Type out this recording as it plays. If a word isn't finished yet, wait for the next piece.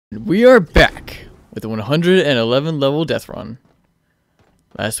We are back with a 111 level death run.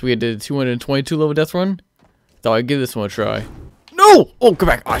 Last week I did a 222 level death run. Thought I'd give this one a try. No! Oh, go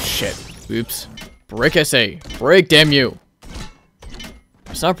back. Oh, shit. Oops. Break, I say. Break, damn you.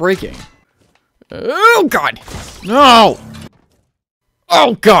 It's not breaking. Oh, God. No!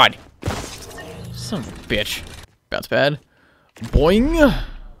 Oh, God. Son of a bitch. Bounce pad. Boing.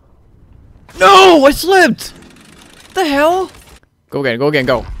 No! I slipped! What the hell? Go again, go again,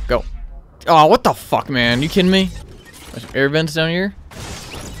 go. Go. Oh, what the fuck, man? You kidding me? There's some air vents down here.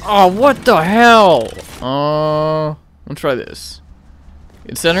 Oh, what the hell? Let's try this.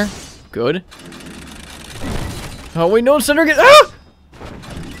 Get center. Good. Oh, wait, no center. Get. Ah!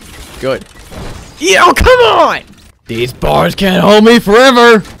 Good. Yeah, oh, come on! These bars can't hold me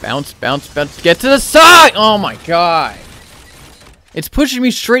forever. Bounce, bounce, bounce. Get to the side! Oh, my God. It's pushing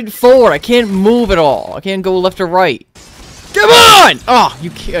me straight forward. I can't move at all. I can't go left or right. Come on! Oh, you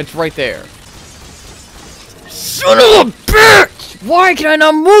can't. It's right there. Son of a bitch! Why can I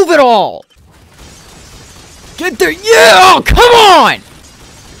not move at all? Get there. Yeah! Oh, come on!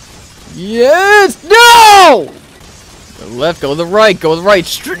 Yes! No! Go left, go to the right, go to the right.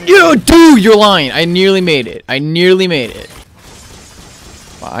 Dude, you're lying. I nearly made it. I nearly made it.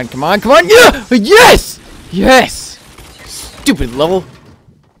 Come on, come on, come on. Yeah! Yes! Yes! Stupid level.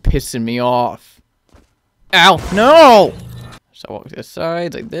 Pissing me off. Ow! No! So I walk to the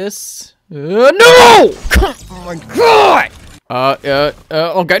sides like this. No! Oh my God!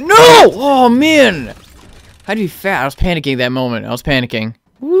 Oh God, no! Oh man! How'd you be fat? I was panicking that moment. I was panicking.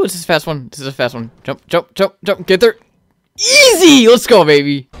 Ooh, this is a fast one. This is a fast one. Jump, jump, jump, jump. Get there. Easy! Let's go,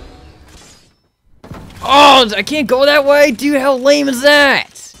 baby. Oh, I can't go that way? Dude, how lame is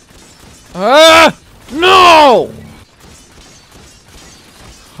that? No!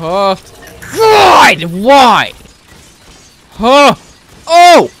 God, why? Huh?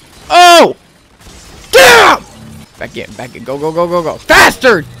 Oh! Oh! Damn! Back in, go, go, go, go, go.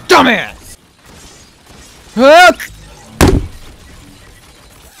 Faster, dumbass!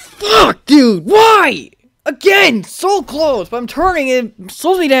 Fuck, dude, why? Again, so close, but I'm turning and it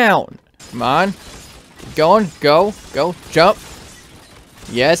slows me down. Come on. Keep going, go, go, jump.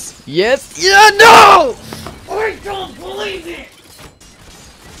 Yes, yes, yeah, no! I don't believe it!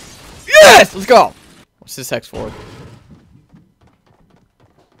 Yes! Let's go! What's this X for?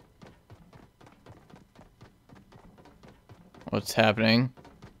 What's happening?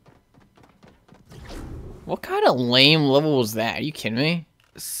 What kind of lame level was that? Are you kidding me?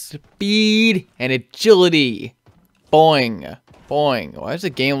 Speed and agility. Boing. Boing. Why is the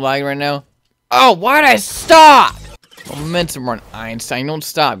game lagging right now? Oh, why'd I stop? Momentum run, Einstein. Don't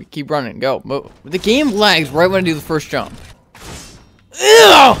stop. You keep running. Go. Move. The game lags right when I do the first jump.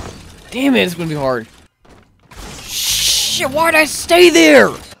 Ew! Damn it, it's gonna be hard. Shit, why'd I stay there?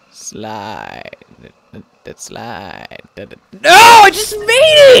 Slide. That slide. No, I just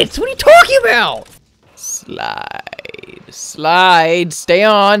made it! What are you talking about? Slide. Slide. Stay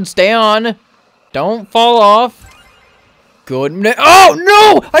on. Stay on. Don't fall off. Good.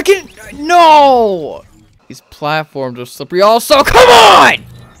 Oh, no! I can't. No! These platforms are slippery also. Come on!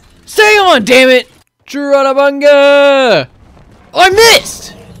 Stay on, damn it! Churranabunga! Oh, I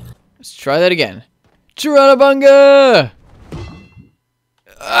missed! Let's try that again. Churranabunga!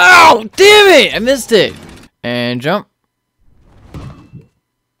 Oh, damn it! I missed it. And jump.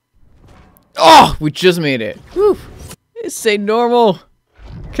 Oh, we just made it. Whew. This ain't normal.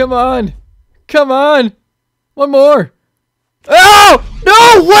 Come on. Come on. One more. Oh!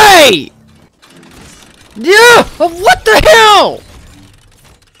 No way! Yeah! What the hell?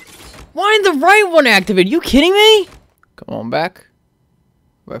 Why did the right one activate? You kidding me? Come on, back.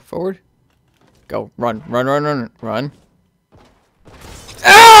 Back forward. Go. Run. Run, run, run, run.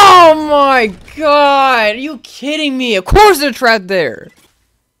 Oh my God! Are you kidding me? Of course they're trapped there.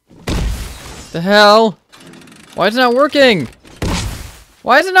 The hell? Why is it not working?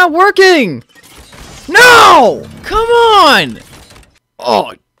 Why is it not working? No! Come on!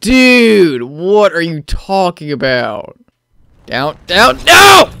 Oh, dude, what are you talking about? Down, down,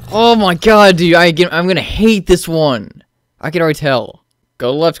 no! Oh my God, dude, I'm gonna hate this one. I can already tell.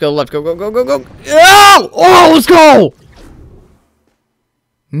 Go left, go left, go, go, go, go, go. Oh! Oh, let's go!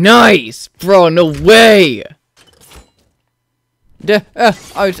 Nice, bro, no way! No,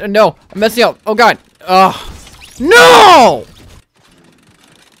 I'm messing up. Oh God. No!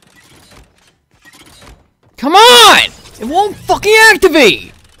 Come on! It won't fucking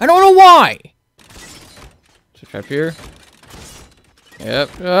activate! I don't know why. So trap here.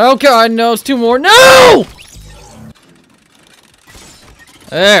 Yep. Oh God, no, it's two more. No!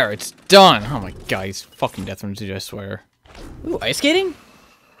 There, it's done. Oh my God, he's fucking Deathrun, I swear. Ooh, ice skating?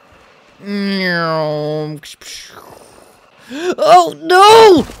 Oh,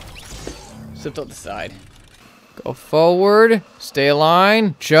 no! Slipped on the side. Go forward. Stay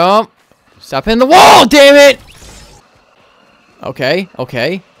aligned. Jump. Stop hitting the wall, damn it! Okay,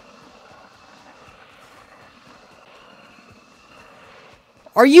 okay.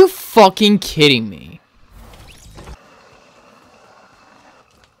 Are you fucking kidding me?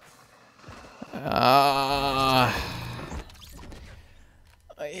 I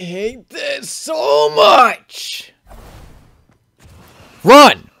hate this so much.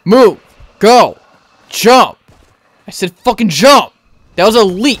 Run, move, go, jump. I said fucking jump. That was a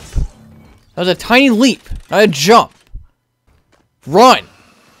leap. That was a tiny leap, not a jump. Run.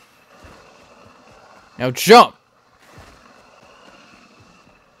 Now jump.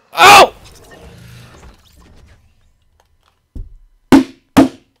 Oh!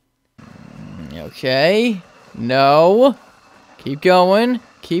 Okay. No. Keep going.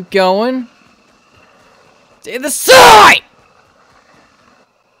 Keep going. Stay the side!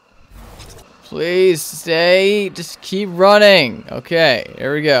 Please stay. Just keep running. Okay.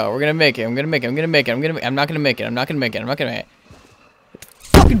 Here we go. We're gonna make it. I'm gonna make it. I'm gonna make it. I'm not gonna make it. I'm not gonna make it. I'm not gonna make it.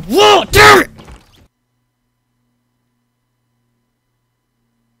 Fucking wall! Damn it!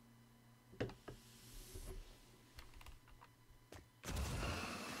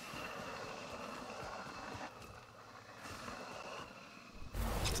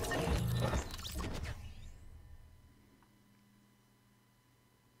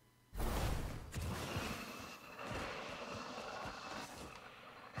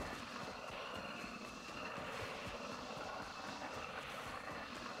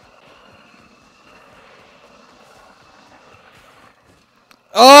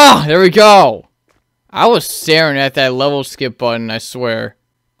 Oh, there we go. I was staring at that level skip button, I swear.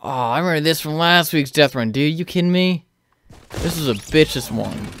 Oh, I remember this from last week's Deathrun, dude. You kidding me? This is a bitch's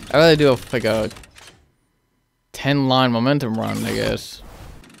one. I'd rather do like a 10-line momentum run, I guess.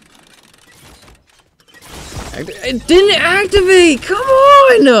 It didn't activate! Come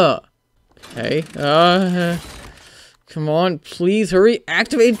on! Okay, come on, please hurry.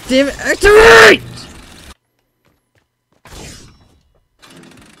 Activate, damn it, activate!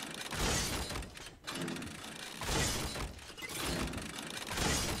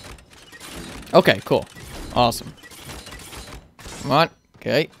 Okay, cool. Awesome. Come on.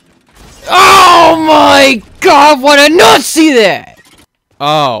 Okay. Oh my god, why did I not see that?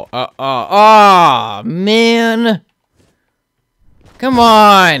 Oh, man. Come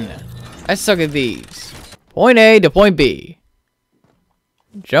on. I suck at these. Point A to point B.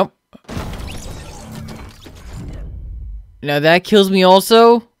 Jump. Now that kills me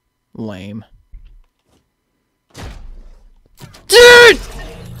also? Lame. Dude!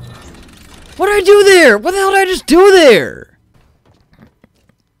 What did I do there? What the hell did I just do there?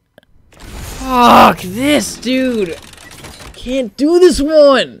 Fuck this, dude. Can't do this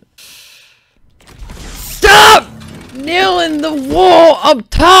one. Stop nailing the wall up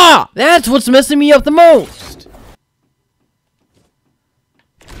top. That's what's messing me up the most.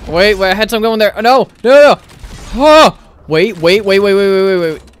 Wait, I had something going there. Oh, no. Oh, wait.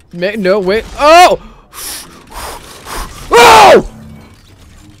 No, wait. Oh! Oh!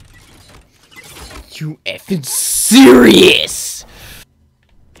 You effing serious?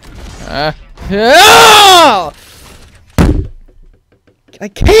 Oh! I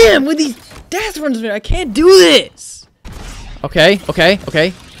can't with these death runs. I can't do this. Okay. Keep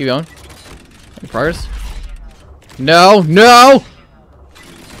going. Any progress? No.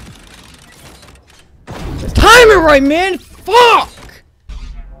 Time it right, man. Fuck.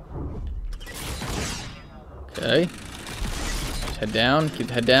 Okay. Just head down. Keep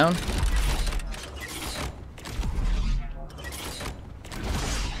the head down.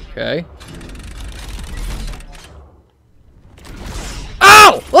 Okay.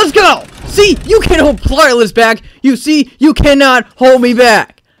 Ow! Let's go! See, you can't hold Plierless back. You see, you cannot hold me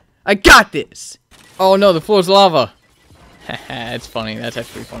back. I got this. Oh no, the floor's lava. Haha, that's funny. That's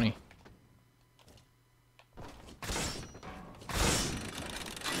actually funny.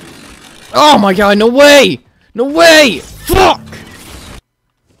 Oh my god, no way! No way! Fuck!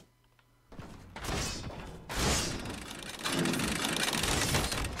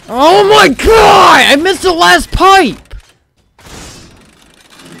 Oh my god! I missed the last pipe!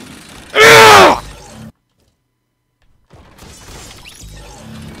 Ugh!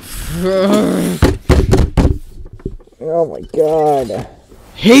 Oh my god.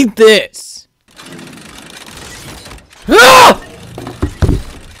 Hate this! Ah!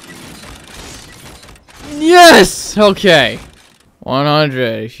 Yes! Okay.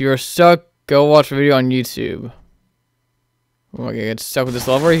 100. If you're stuck, go watch a video on YouTube. Oh, I get stuck with this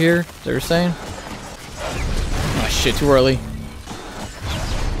level right here. Is that what you're saying? Oh shit, too early.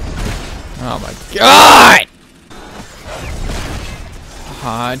 Oh my god!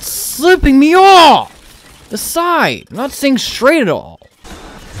 Ah, it's slipping me off! The side! I'm not staying straight at all.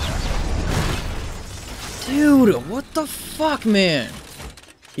 Dude, what the fuck, man?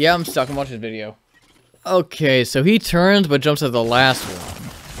 Yeah, I'm stuck. I'm watching this video. Okay, so he turns but jumps at the last one.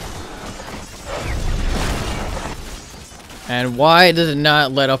 And why does it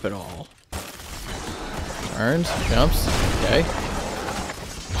not let up at all? Turns, jumps, okay.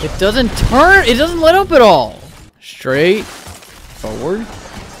 It doesn't turn, it doesn't let up at all. Straight, forward,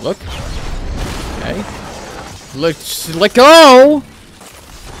 look, okay. Look, just let go!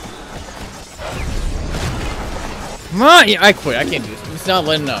 Come on, yeah, I quit, I can't do this. It's not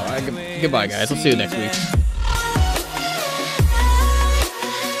letting up. Goodbye guys, I'll see you next week.